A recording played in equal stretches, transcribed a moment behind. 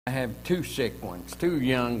I have two sick ones, two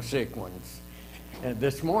young sick ones.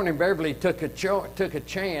 This morning, Beverly took a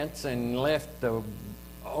chance and left the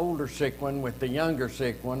older sick one with the younger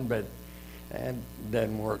sick one, but that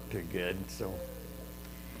doesn't work too good. So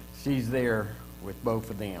she's there with both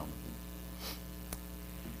of them.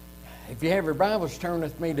 If you have your Bibles, turn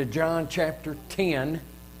with me to John chapter 10,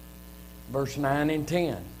 verse 9 and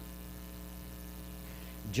 10.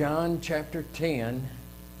 John chapter 10,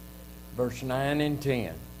 verse 9 and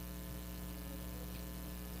 10.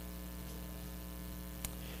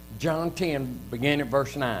 John 10, beginning at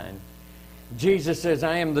verse 9. Jesus says,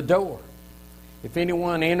 I am the door. If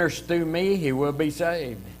anyone enters through me, he will be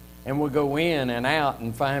saved, and will go in and out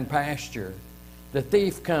and find pasture. The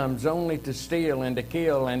thief comes only to steal and to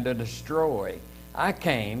kill and to destroy. I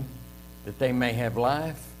came that they may have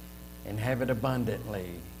life and have it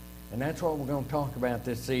abundantly. And that's what we're going to talk about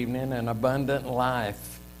this evening, an abundant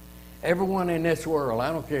life. Everyone in this world,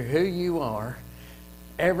 I don't care who you are,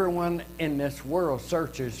 everyone in this world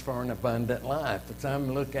searches for an abundant life. But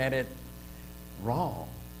some look at it wrong.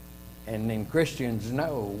 And then Christians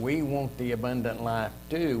know we want the abundant life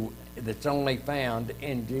too, that's only found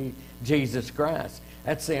in Jesus Christ.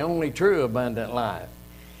 That's the only true abundant life.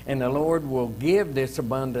 And the Lord will give this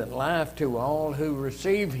abundant life to all who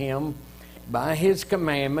receive Him by His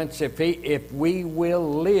commandments. If we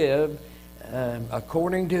will live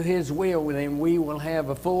according to His will, then we will have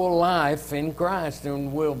a full life in Christ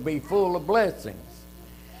and will be full of blessings.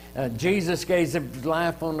 Jesus gave His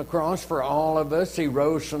life on the cross for all of us. He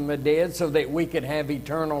rose from the dead so that we could have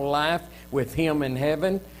eternal life with Him in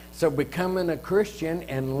heaven. So becoming a Christian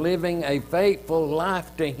and living a faithful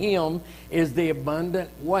life to Him is the abundant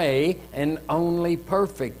way and only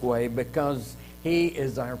perfect way, because He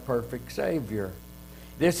is our perfect Savior.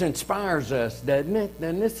 This inspires us, doesn't it?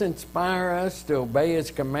 Doesn't this inspire us to obey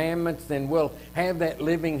His commandments? Then we'll have that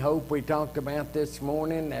living hope we talked about this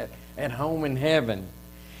morning at home in heaven.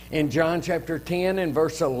 In John chapter 10 and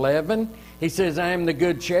verse 11, He says, I am the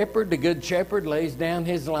good shepherd. The good shepherd lays down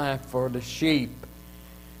his life for the sheep.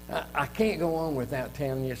 I can't go on without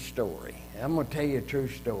telling you a story. I'm going to tell you a true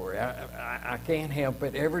story. I can't help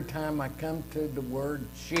it. Every time I come to the word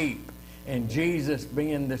sheep and Jesus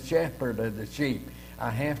being the shepherd of the sheep, I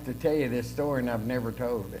have to tell you this story, and I've never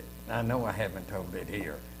told it. I know I haven't told it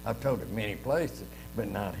here. I've told it many places, but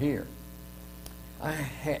not here.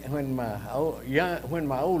 When my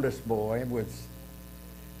oldest boy was,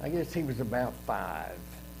 I guess he was about 5,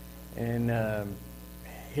 and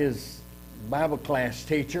his Bible class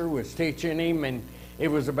teacher was teaching him, and it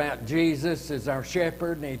was about Jesus as our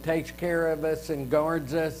shepherd, and He takes care of us and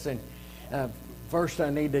guards us. And first I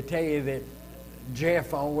need to tell you that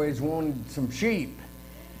Jeff always wanted some sheep,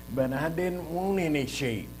 but I didn't want any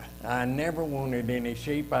sheep. I never wanted any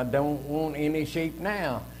sheep. I don't want any sheep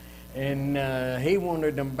now. And he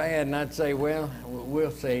wanted them bad, and I'd say, well, we'll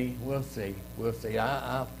see. I'll see.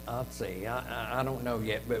 I don't know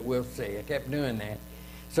yet, but we'll see. I kept doing that.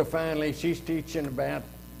 So finally, she's teaching about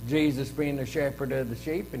Jesus being the shepherd of the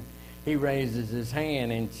sheep, and he raises his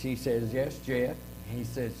hand, and she says, yes, Jeff. He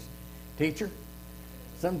says, teacher,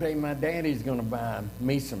 someday my daddy's going to buy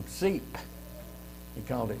me some seep. He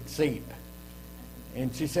called it seep.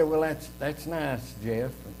 And she said, well, that's nice,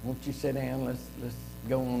 Jeff. Won't you sit down? Let's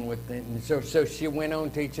go on with it. And so she went on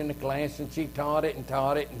teaching the class, and she taught it. And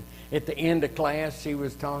at the end of class, she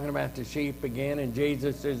was talking about the sheep again, and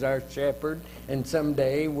Jesus is our shepherd, and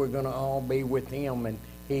someday we're going to all be with Him, and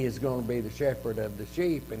He is going to be the shepherd of the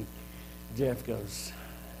sheep. And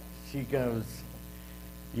she goes,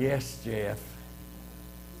 yes, Jeff.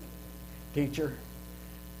 Teacher,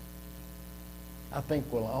 I think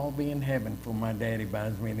we'll all be in heaven before my daddy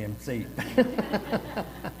buys me them seat.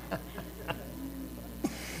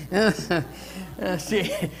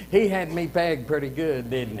 He had me pegged pretty good,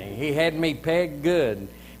 didn't he? He had me pegged good.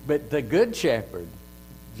 But the good shepherd,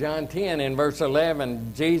 John 10 in verse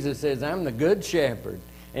 11, Jesus says, I'm the good shepherd.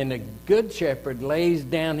 And the good shepherd lays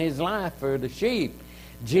down his life for the sheep.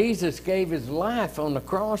 Jesus gave His life on the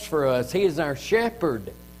cross for us. He is our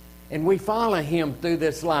shepherd. And we follow Him through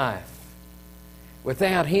this life.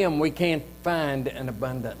 Without Him, we can't find an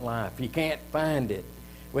abundant life. You can't find it.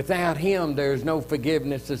 Without Him, there's no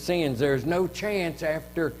forgiveness of sins. There's no chance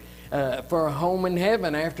for a home in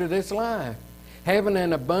heaven after this life. Having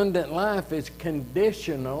an abundant life is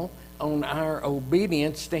conditional on our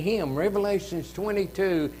obedience to Him. Revelations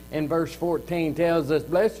 22 and verse 14 tells us,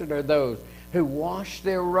 blessed are those who wash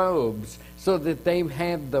their robes so that they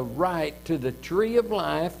have the right to the tree of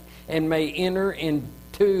life and may enter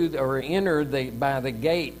by the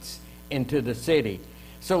gates into the city.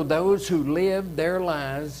 So those who live their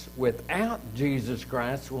lives without Jesus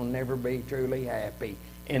Christ will never be truly happy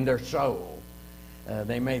in their soul.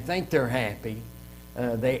 They may think they're happy.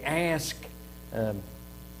 They ask,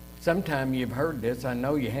 sometime you've heard this, I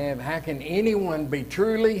know you have, how can anyone be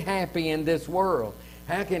truly happy in this world?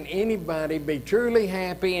 How can anybody be truly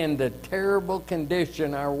happy in the terrible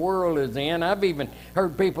condition our world is in? I've even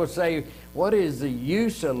heard people say, what is the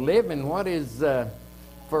use of living? What is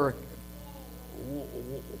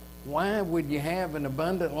why would you have an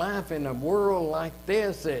abundant life in a world like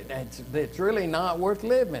this that's really not worth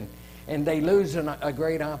living? And they lose a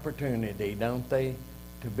great opportunity, don't they,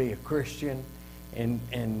 to be a Christian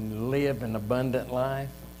and live an abundant life?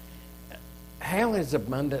 How is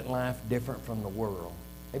abundant life different from the world?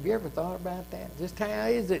 Have you ever thought about that? Just how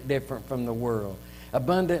is it different from the world?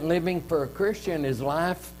 Abundant living for a Christian is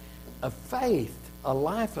life of faith, a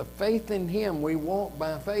life of faith in Him. We walk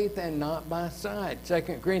by faith and not by sight.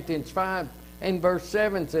 2 Corinthians 5 and verse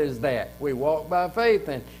 7 says that. We walk by faith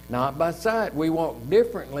and not by sight. We walk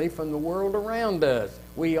differently from the world around us.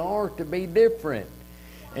 We are to be different.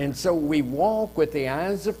 And so we walk with the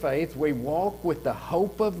eyes of faith. We walk with the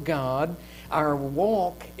hope of God. Our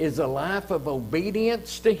walk is a life of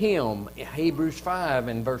obedience to Him. Hebrews 5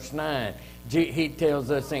 and verse 9. He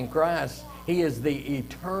tells us in Christ, He is the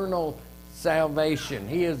eternal salvation.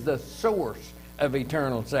 He is the source of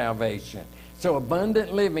eternal salvation. So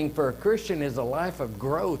abundant living for a Christian is a life of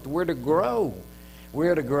growth. We're to grow.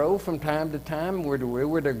 We're to grow from time to time. We're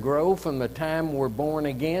to grow from the time we're born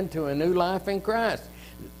again to a new life in Christ.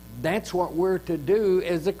 That's what we're to do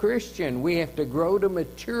as a Christian. We have to grow to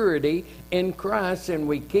maturity in Christ, and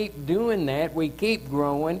we keep doing that. We keep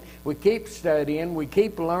growing. We keep studying. We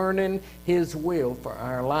keep learning His will for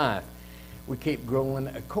our life. We keep growing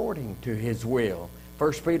according to His will.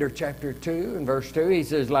 1 Peter chapter 2 and verse 2, he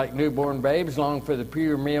says, like newborn babes, long for the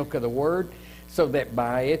pure milk of the Word, so that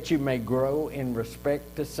by it you may grow in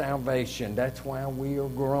respect to salvation. That's why we are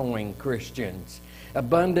growing Christians.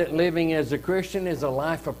 Abundant living as a Christian is a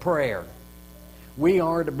life of prayer. We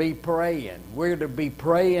are to be praying. We're to be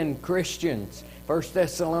praying Christians. 1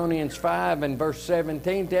 Thessalonians 5 and verse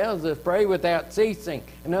 17 tells us, pray without ceasing.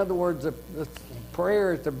 In other words, the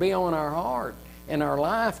prayer is to be on our heart and our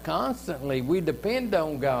life constantly. We depend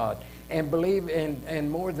on God and believe, and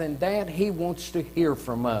more than that, He wants to hear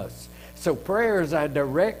from us. So prayer is our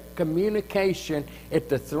direct communication at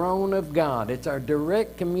the throne of God. It's our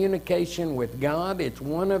direct communication with God. It's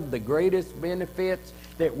one of the greatest benefits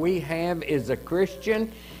that we have as a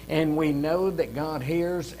Christian, and we know that God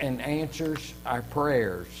hears and answers our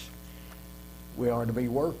prayers. We are to be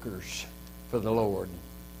workers for the Lord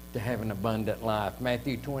to have an abundant life.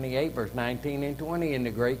 Matthew 28, verse 19 and 20 in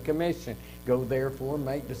the Great Commission. Go therefore,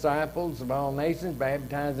 make disciples of all nations,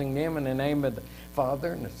 baptizing them in the name of the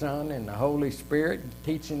Father and the Son and the Holy Spirit,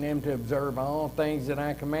 teaching them to observe all things that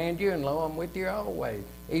I command you, and lo, I'm with you always,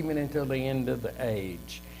 even until the end of the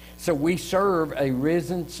age. So we serve a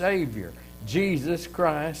risen Savior. Jesus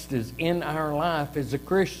Christ is in our life as a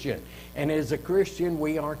Christian. And as a Christian,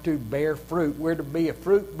 we are to bear fruit. We're to be a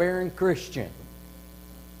fruit-bearing Christian.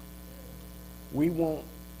 We want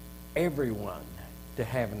everyone to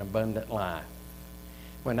have an abundant life.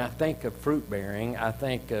 When I think of fruit-bearing, I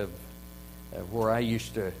think of where I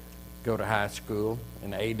used to go to high school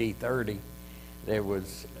in AD 30. There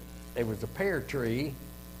was a pear tree,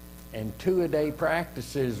 and 2-a-day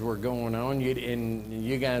practices were going on. And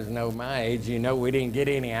you guys know my age. You know we didn't get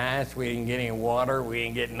any ice, we didn't get any water, we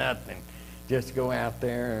didn't get nothing. Just go out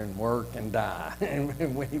there and work and die.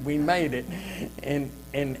 And we made it.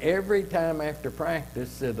 And every time after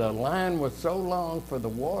practice, the line was so long for the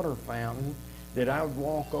water fountain that I would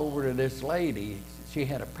walk over to this lady. She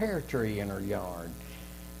had a pear tree in her yard.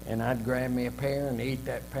 And I'd grab me a pear and eat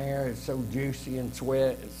that pear. It's so juicy and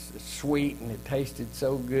sweet, and it tasted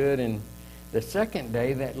so good. And the second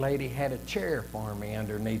day, that lady had a chair for me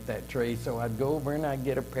underneath that tree. So I'd go over and I'd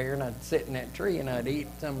get a pear, and I'd sit in that tree, and I'd eat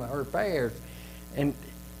some of her pears. And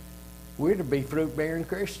we're to be fruit-bearing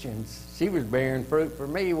Christians. She was bearing fruit for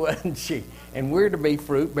me, wasn't she? And we're to be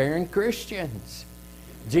fruit-bearing Christians.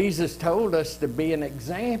 Jesus told us to be an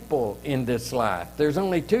example in this life. There's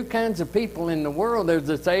only two kinds of people in the world. There's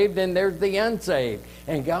the saved and there's the unsaved.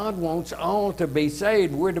 And God wants all to be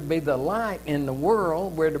saved. We're to be the light in the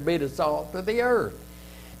world. We're to be the salt of the earth.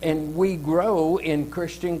 And we grow in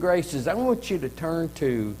Christian graces. I want you to turn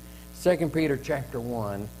to 2 Peter chapter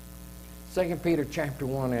 1. 2 Peter chapter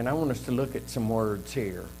 1, and I want us to look at some words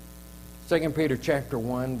here. 2 Peter chapter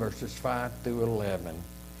 1, verses 5 through 11.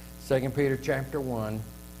 2 Peter chapter 1,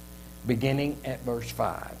 beginning at verse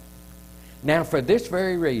 5. Now for this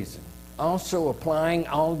very reason, Also applying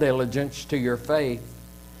all diligence to your faith.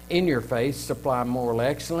 In your faith, supply moral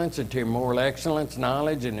excellence, and to your moral excellence,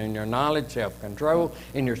 knowledge, and in your knowledge, self-control.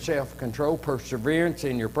 In your self-control, perseverance.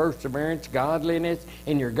 In your perseverance, godliness.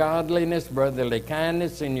 In your godliness, brotherly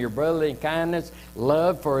kindness. In your brotherly kindness,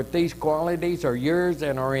 love. For if these qualities are yours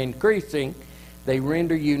and are increasing, they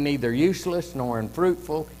render you neither useless nor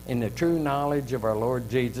unfruitful in the true knowledge of our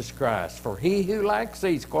Lord Jesus Christ. For he who lacks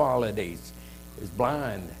these qualities is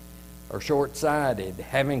blind or short-sighted,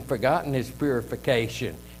 having forgotten his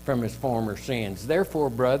purification from his former sins. Therefore,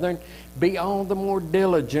 brethren, be all the more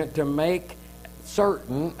diligent to make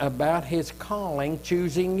certain about his calling,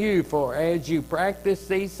 choosing you. For as you practice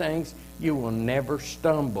these things, you will never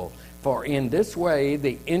stumble. For in this way,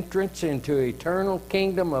 the entrance into eternal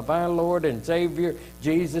kingdom of our Lord and Savior,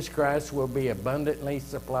 Jesus Christ, will be abundantly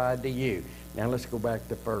supplied to you. Now let's go back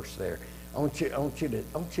to first there. I want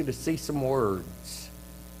you to see some words.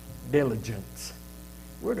 Diligence.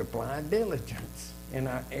 We're to apply diligence in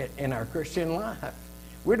our Christian life.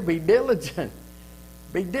 We're to be diligent.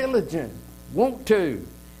 Be diligent. Want to.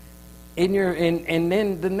 And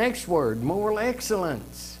then the next word, moral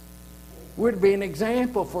excellence. We're to be an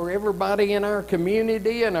example for everybody in our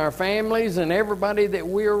community and our families and everybody that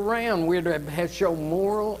we're around. We're to have show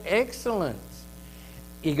moral excellence.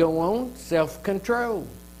 You go on, self-control.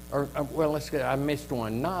 I missed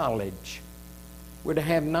one, knowledge. We're to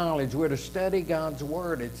have knowledge. We're to study God's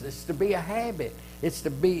Word. It's to be a habit. It's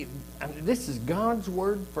to be, this is God's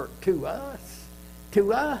Word to us,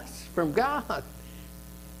 from God.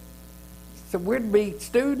 So we're to be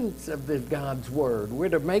students of this God's Word. We're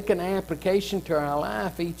to make an application to our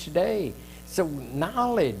life each day. So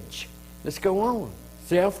knowledge. Let's go on.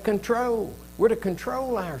 Self-control. We're to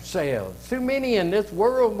control ourselves. Too many in this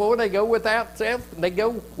world, boy, they go they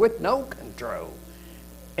go with no control.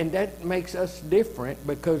 And that makes us different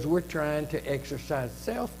because we're trying to exercise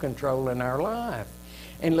self-control in our life.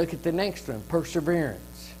 And look at the next one,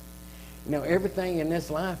 perseverance. You know, everything in this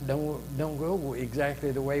life don't go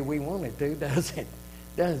exactly the way we want it to, does it?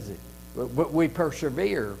 Does it? But we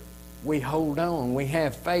persevere. We hold on. We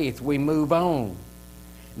have faith. We move on.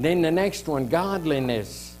 Then the next one,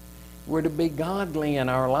 godliness. We're to be godly in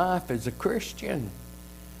our life as a Christian.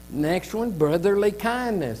 Next one, brotherly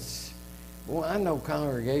kindness. Well, I know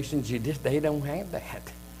congregations, they don't have that.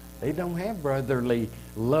 They don't have brotherly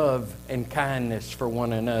love and kindness for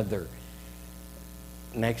one another.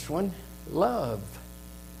 Next one, love.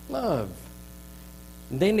 Love.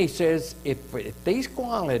 And then he says, if these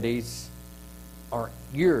qualities are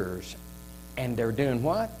yours and they're doing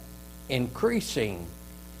what? Increasing,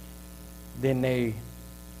 then they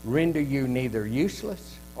render you neither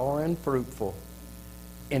useless or unfruitful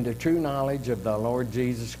in the true knowledge of the Lord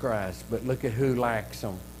Jesus Christ. But look at who lacks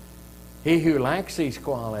them. He who lacks these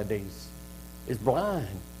qualities is blind.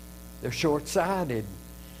 They're short-sighted.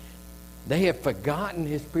 They have forgotten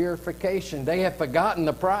his purification. They have forgotten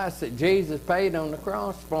the price that Jesus paid on the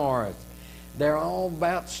cross for us. They're all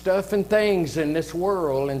about stuff and things in this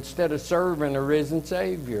world instead of serving a risen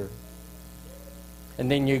Savior. And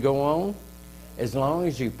then you go on. As long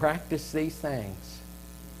as you practice these things,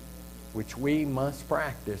 which we must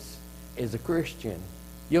practice as a Christian,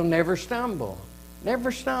 you'll never stumble.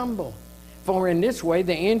 Never stumble. For in this way,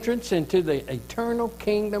 the entrance into the eternal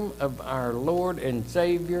kingdom of our Lord and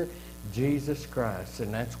Savior, Jesus Christ.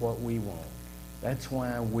 And that's what we want. That's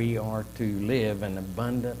why we are to live an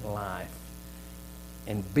abundant life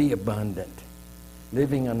and be abundant.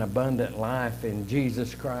 Living an abundant life in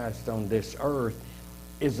Jesus Christ on this earth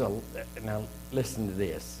is now listen to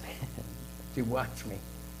this. You watch me.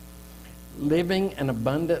 Living an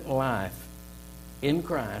abundant life in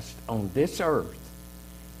Christ on this earth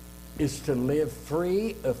is to live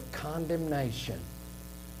free of condemnation.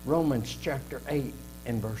 Romans chapter 8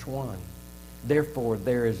 and verse 1. Therefore,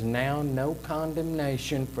 there is now no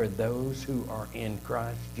condemnation for those who are in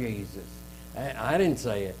Christ Jesus. I didn't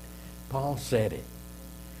say it. Paul said it.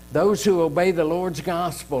 Those who obey the Lord's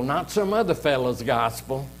gospel, not some other fellow's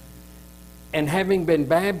gospel, and having been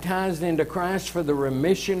baptized into Christ for the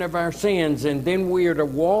remission of our sins, and then we are to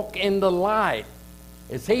walk in the light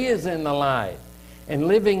as he is in the light, and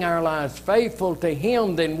living our lives faithful to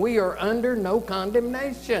him, then we are under no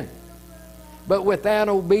condemnation. But without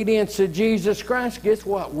obedience to Jesus Christ, guess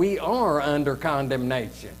what? We are under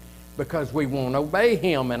condemnation because we won't obey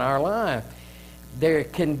him in our life. Their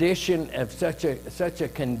condition of such a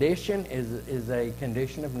condition is a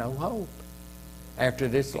condition of no hope after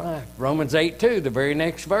this life. Romans 8:2, the very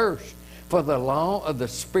next verse. For the law of the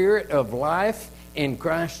Spirit of life in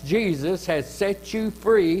Christ Jesus has set you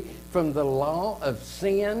free from the law of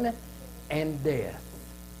sin and death.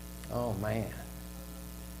 Oh, man.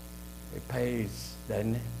 It pays,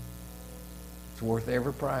 doesn't it? It's worth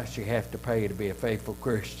every price you have to pay to be a faithful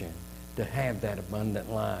Christian, to have that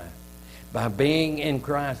abundant life. By being in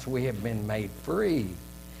Christ, we have been made free.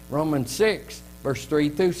 Romans 6, verse 3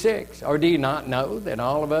 through 6. Or do you not know that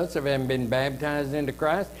all of us, having been baptized into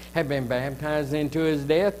Christ, have been baptized into his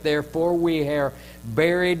death? Therefore we are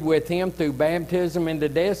buried with him through baptism into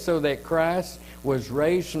death, so that Christ was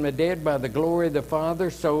raised from the dead by the glory of the Father,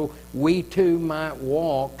 so we too might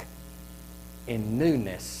walk in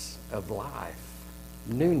newness of life.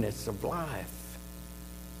 Newness of life.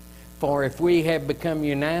 For if we have become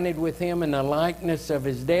united with him in the likeness of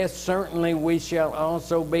his death, certainly we shall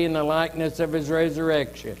also be in the likeness of his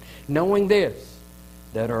resurrection. Knowing this,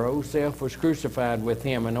 that our old self was crucified with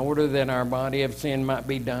him, in order that our body of sin might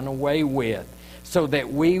be done away with, so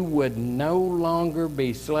that we would no longer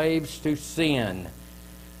be slaves to sin.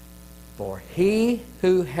 For he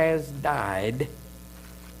who has died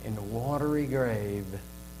in the watery grave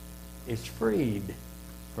is freed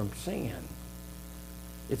from sin.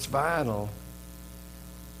 It's vital.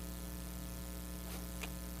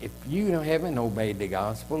 If you haven't obeyed the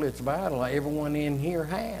gospel, it's vital. Everyone in here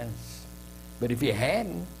has. But if you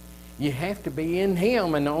hadn't, you have to be in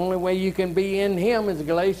him. And the only way you can be in him is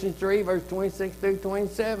Galatians 3, verse 26 through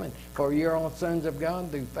 27. For you're all sons of God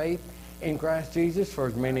through faith in Christ Jesus. For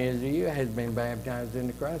as many as you has been baptized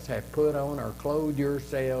into Christ have put on or clothed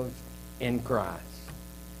yourselves in Christ.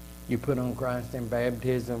 You put on Christ in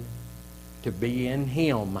baptism to be in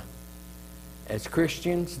him. As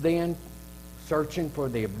Christians then, searching for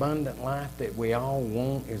the abundant life that we all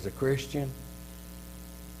want as a Christian,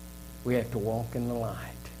 we have to walk in the light.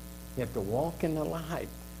 You have to walk in the light.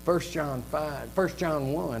 1 John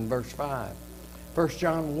 1 verse 5. 1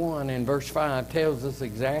 John 1 and verse 5 tells us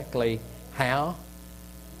exactly how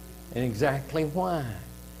and exactly why.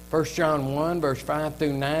 1 John 1 verse 5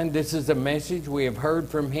 through 9, this is a message we have heard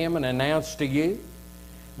from him and announced to you,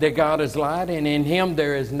 that God is light, and in him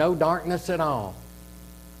there is no darkness at all.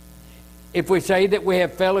 If we say that we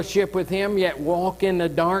have fellowship with him, yet walk in the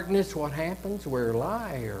darkness, what happens? We're a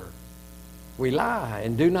liar. We lie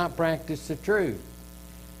and do not practice the truth.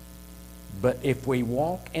 But if we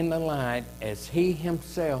walk in the light as he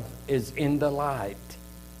himself is in the light,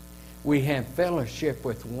 we have fellowship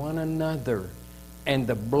with one another, and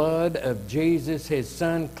the blood of Jesus, his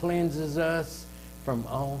Son, cleanses us from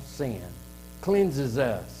all sin. Cleanses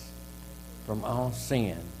us from all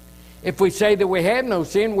sin. If we say that we have no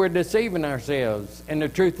sin, we're deceiving ourselves, and the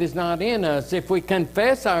truth is not in us. If we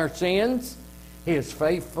confess our sins, he is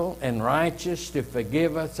faithful and righteous to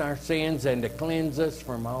forgive us our sins and to cleanse us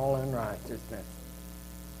from all unrighteousness.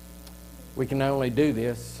 We can only do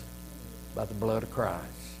this by the blood of Christ.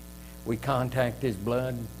 We contact his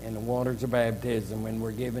blood in the waters of baptism when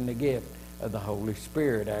we're given the gift of the Holy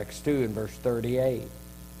Spirit. Acts 2 and verse 38.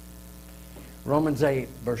 Romans 8,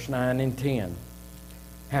 verse 9 and 10.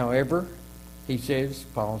 However,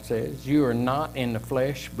 Paul says, you are not in the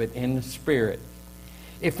flesh, but in the Spirit.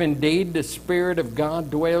 If indeed the Spirit of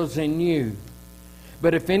God dwells in you.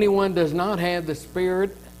 But if anyone does not have the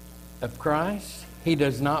Spirit of Christ, he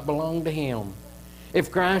does not belong to him.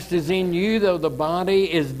 If Christ is in you, though the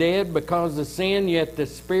body is dead because of sin, yet the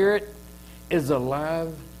Spirit is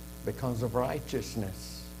alive because of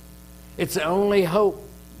righteousness. It's the only hope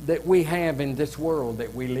that we have in this world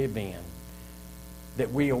that we live in, that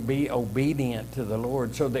we'll be obedient to the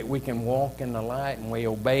Lord so that we can walk in the light and we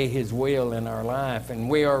obey his will in our life, and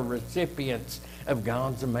we are recipients of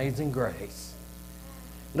God's amazing grace.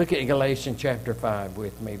 Look at Galatians chapter 5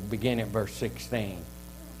 with me, beginning at verse 16.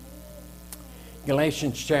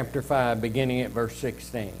 Galatians chapter 5, beginning at verse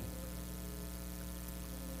 16.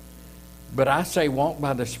 But I say, walk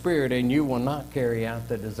by the Spirit, and you will not carry out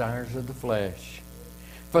the desires of the flesh.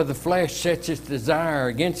 For the flesh sets its desire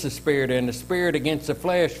against the Spirit, and the Spirit against the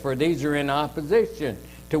flesh, for these are in opposition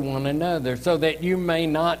to one another, so that you may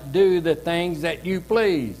not do the things that you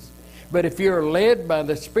please. But if you're led by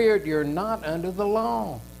the Spirit, you're not under the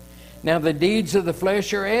law. Now the deeds of the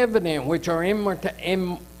flesh are evident, which are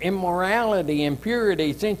immorality,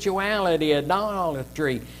 impurity, sensuality,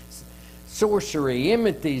 idolatry, sorcery,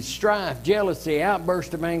 enmity, strife, jealousy,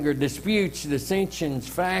 outburst of anger, disputes, dissensions,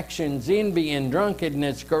 factions, envy, and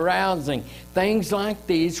drunkenness, carousing, things like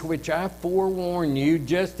these, which I forewarn you,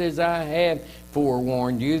 just as I have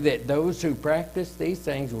forewarned you, that those who practice these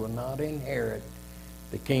things will not inherit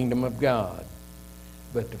the kingdom of God.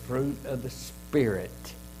 But the fruit of the Spirit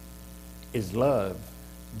is love,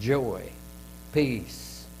 joy,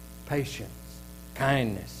 peace, patience,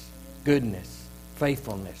 kindness, goodness,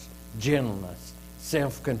 faithfulness, gentleness,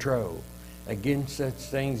 self-control. Against such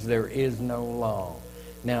things there is no law.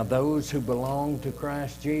 Now those who belong to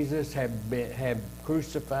Christ Jesus have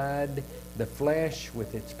crucified the flesh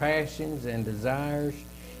with its passions and desires.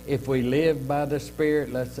 If we live by the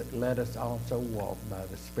Spirit, let us also walk by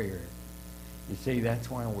the Spirit. You see, that's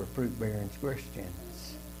why we're fruit-bearing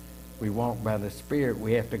Christians. We walk by the Spirit.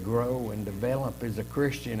 We have to grow and develop as a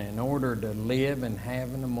Christian in order to live and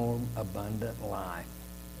have a more abundant life.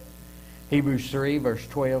 Hebrews 3, verse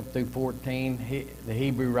 12 through 14, the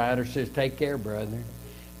Hebrew writer says, "Take care, brethren,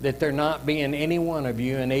 that there not be in any one of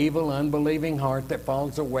you an evil, unbelieving heart that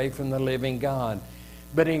falls away from the living God.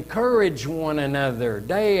 But encourage one another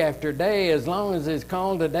day after day, as long as it's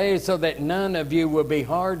called today, so that none of you will be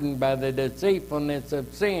hardened by the deceitfulness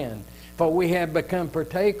of sin. For we have become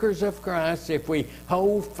partakers of Christ if we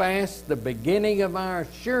hold fast the beginning of our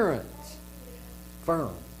assurance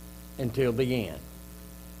firm until the end."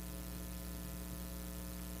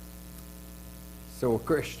 So a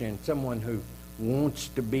Christian, someone who wants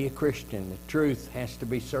to be a Christian, the truth has to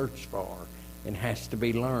be searched for and has to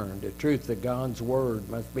be learned. The truth of God's Word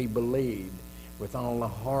must be believed with all the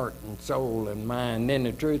heart and soul and mind. Then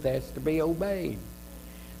the truth has to be obeyed.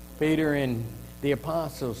 Peter and the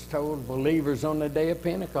apostles told believers on the day of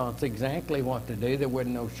Pentecost exactly what to do. There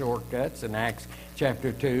wasn't no shortcuts in Acts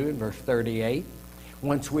chapter 2 and verse 38.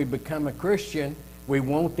 Once we become a Christian, we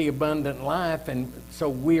want the abundant life, and so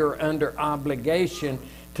we are under obligation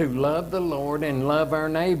to love the Lord and love our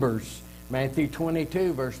neighbors. Matthew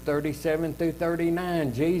 22, verse 37 through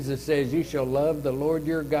 39, Jesus says, "You shall love the Lord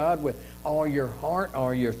your God with all your heart,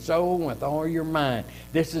 all your soul, with all your mind."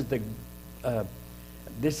 This is the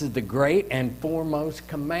great and foremost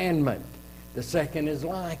commandment. The second is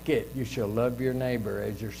like it. You shall love your neighbor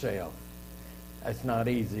as yourself. That's not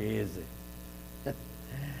easy, is it?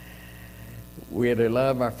 We are to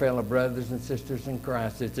love our fellow brothers and sisters in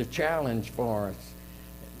Christ. It's a challenge for us.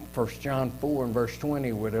 1 John 4 and verse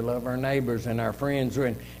 20, we're to love our neighbors and our friends.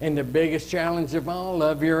 And the biggest challenge of all,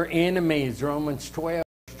 love your enemies. Romans 12,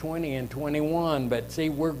 20 and 21. But see,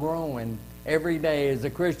 we're growing every day as a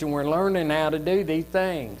Christian. We're learning how to do these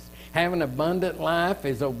things. Have an abundant life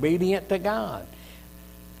is obedient to God.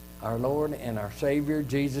 Our Lord and our Savior,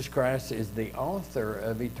 Jesus Christ, is the author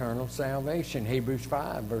of eternal salvation. Hebrews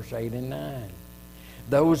 5, verse 8 and 9.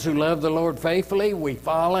 Those who love the Lord faithfully, we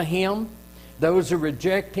follow Him. Those who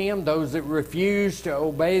reject Him, those that refuse to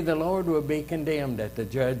obey the Lord, will be condemned at the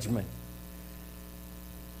judgment.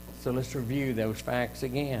 So let's review those facts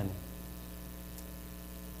again.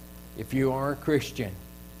 If you are a Christian,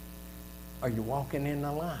 are you walking in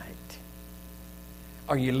the light?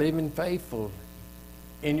 Are you living faithful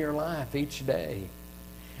in your life each day?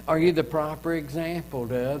 Are you the proper example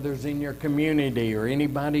to others in your community or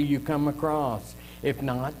anybody you come across? If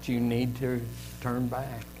not, you need to turn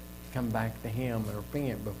back, come back to Him and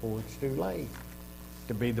repent before it's too late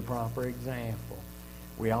to be the proper example.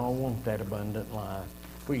 We all want that abundant life.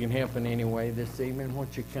 If we can help in any way this evening,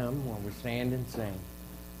 won't you come while we stand and sing?